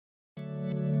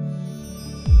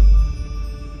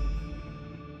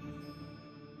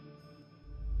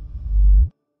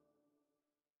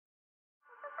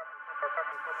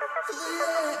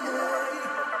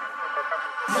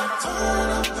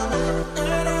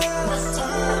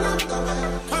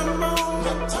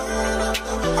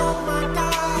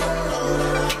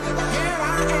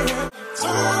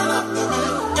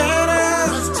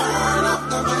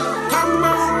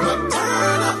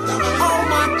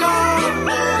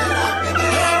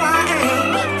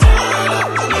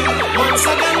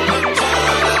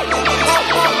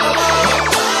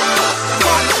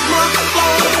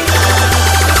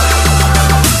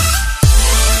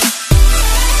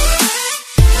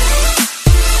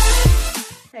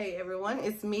Hey everyone,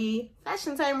 it's me,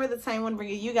 Fashion Tamer, the Tame One,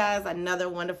 bringing you guys another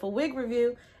wonderful wig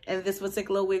review. And this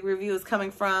particular wig review is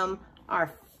coming from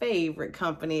our favorite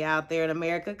company out there in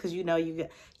America, because you know you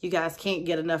guys can't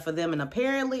get enough of them, and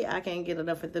apparently I can't get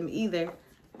enough of them either.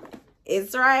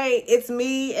 It's right, it's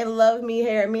me and LuvMe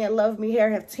Hair. Me and LuvMe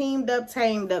Hair have teamed up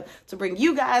to bring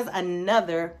you guys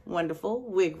another wonderful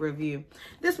wig review.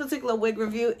 This particular wig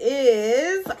review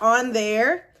is on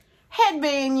their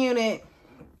headband unit.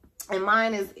 And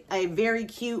mine is a very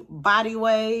cute body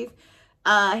wave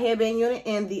headband unit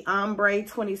in the Ombré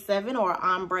 27 or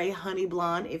Ombré Honey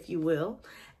Blonde, if you will.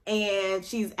 And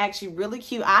she's actually really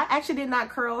cute. I actually did not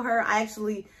curl her. I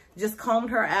actually just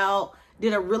combed her out,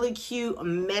 did a really cute,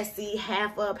 messy,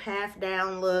 half up, half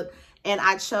down look. And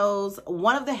I chose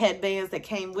one of the headbands that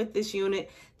came with this unit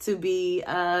to be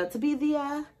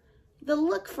the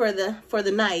look for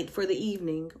the night, for the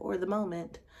evening, or the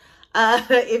moment.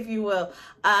 If you will.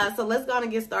 So let's go on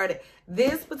and get started.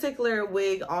 This particular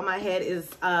wig on my head is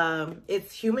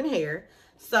it's human hair.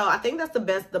 So I think that's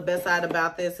the best side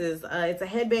about this is it's a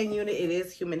headband unit. It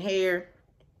is human hair.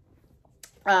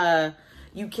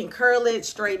 You can curl it,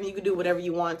 straighten, you can do whatever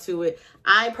you want to it.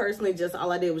 I personally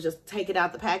all I did was just take it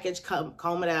out the package,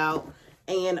 comb it out,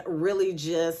 and really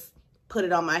just put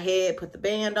it on my head, put the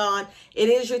band on. It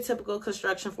is your typical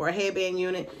construction for a headband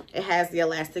unit. It has the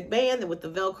elastic band with the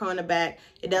Velcro in the back.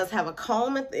 It does have a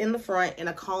comb in the front and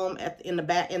a comb in the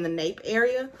back, in the nape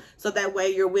area. So that way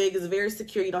your wig is very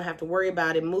secure. You don't have to worry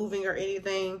about it moving or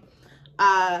anything.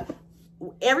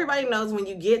 Everybody knows when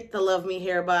you get the LuvMe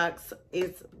hair box,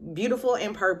 it's beautiful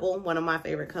and purple, one of my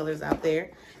favorite colors out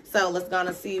there. So let's go on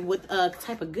and see what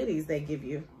type of goodies they give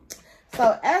you.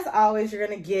 So as always, you're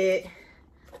gonna get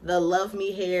the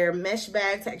LuvMe Hair mesh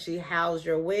bag to actually house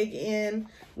your wig in,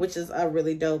 which is a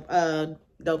really dope thing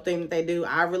that they do.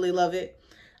 I really love it.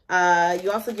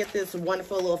 You also get this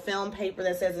wonderful little film paper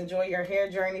that says "Enjoy your hair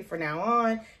journey for now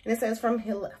on," and it says from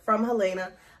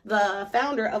Helena, the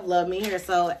founder of LuvMe Hair.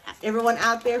 So everyone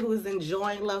out there who is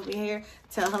enjoying LuvMe Hair,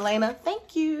 tell Helena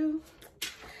thank you.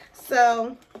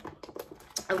 So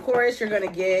of course, you're going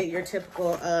to get your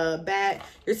typical bag,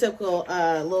 your typical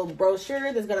little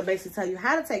brochure that's going to basically tell you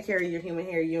how to take care of your human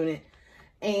hair unit.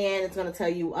 And it's going to tell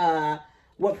you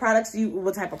what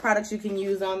type of products you can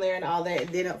use on there and all that. And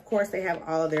then, of course, they have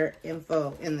all of their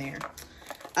info in there.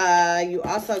 You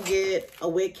also get a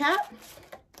wig cap.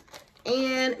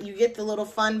 And you get the little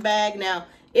fun bag. Now,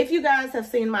 if you guys have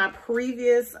seen my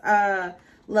previous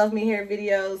LuvMe Hair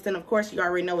videos, then, of course, you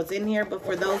already know what's in here. But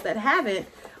for those that haven't,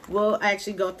 we'll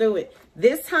actually go through it.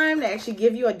 This time, they actually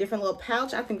give you a different little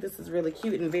pouch. I think this is really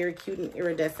cute and very cute and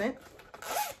iridescent.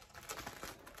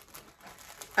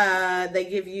 They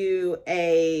give you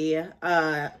a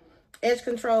edge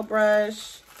control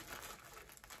brush.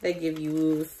 They give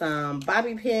you some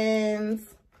bobby pins.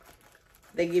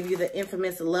 They give you the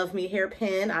infamous LuvMe Hair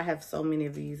pin. I have so many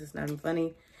of these. It's not even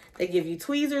funny. They give you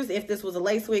tweezers. If this was a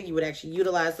lace wig, you would actually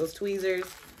utilize those tweezers.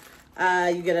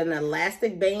 You get an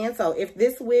elastic band. So if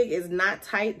this wig is not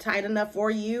tight enough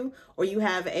for you, or you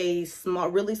have a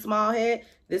really small head,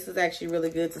 this is actually really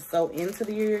good to sew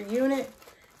into your unit.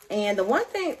 And the one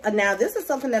thing, now this is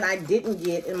something that I didn't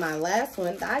get in my last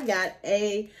one. I got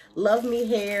a LuvMe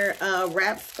Hair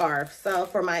wrap scarf, so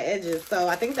for my edges. So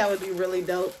I think that would be really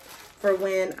dope for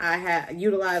when I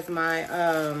utilize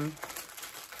my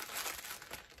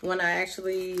when I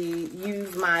actually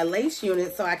use my lace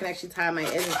unit, so I can actually tie my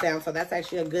edges down. So that's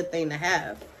actually a good thing to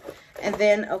have. And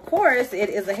then, of course, it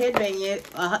is a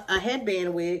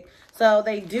headband wig. So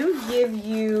they do give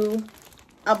you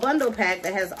a bundle pack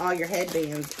that has all your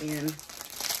headbands in.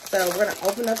 So we're gonna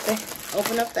open up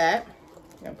that.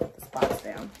 I'm gonna put this box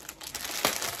down.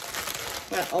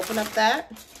 I'm gonna open up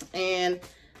that, and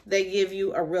they give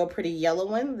you a real pretty yellow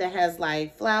one that has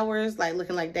like flowers, like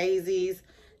looking like daisies.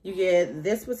 You get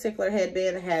this particular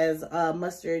headband has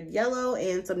mustard yellow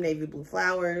and some navy blue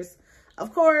flowers.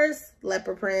 Of course,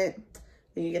 leopard print.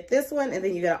 Then you get this one, and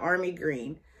then you get an army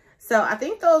green. So I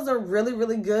think those are really,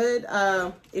 really good.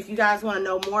 If you guys want to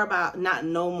know more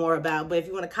about, but if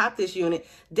you want to cop this unit,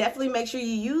 definitely make sure you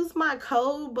use my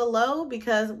code below,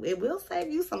 because it will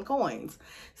save you some coins.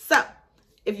 So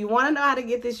if you want to know how to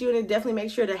get this unit, definitely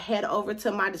make sure to head over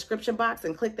to my description box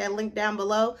and click that link down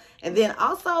below. And then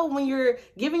also, when you're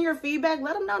giving your feedback,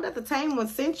 let them know that the Tame One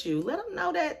sent you. Let them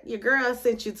know that your girl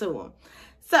sent you to them.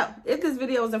 So if this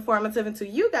video was informative and to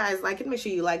you guys like it, make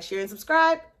sure you like, share, and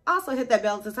subscribe. Also hit that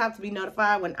bell at the top to be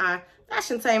notified when I,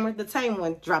 Fashion Tamer, the Tame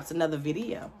One, drops another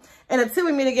video. And until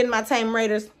we meet again, my Tame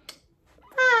Raiders,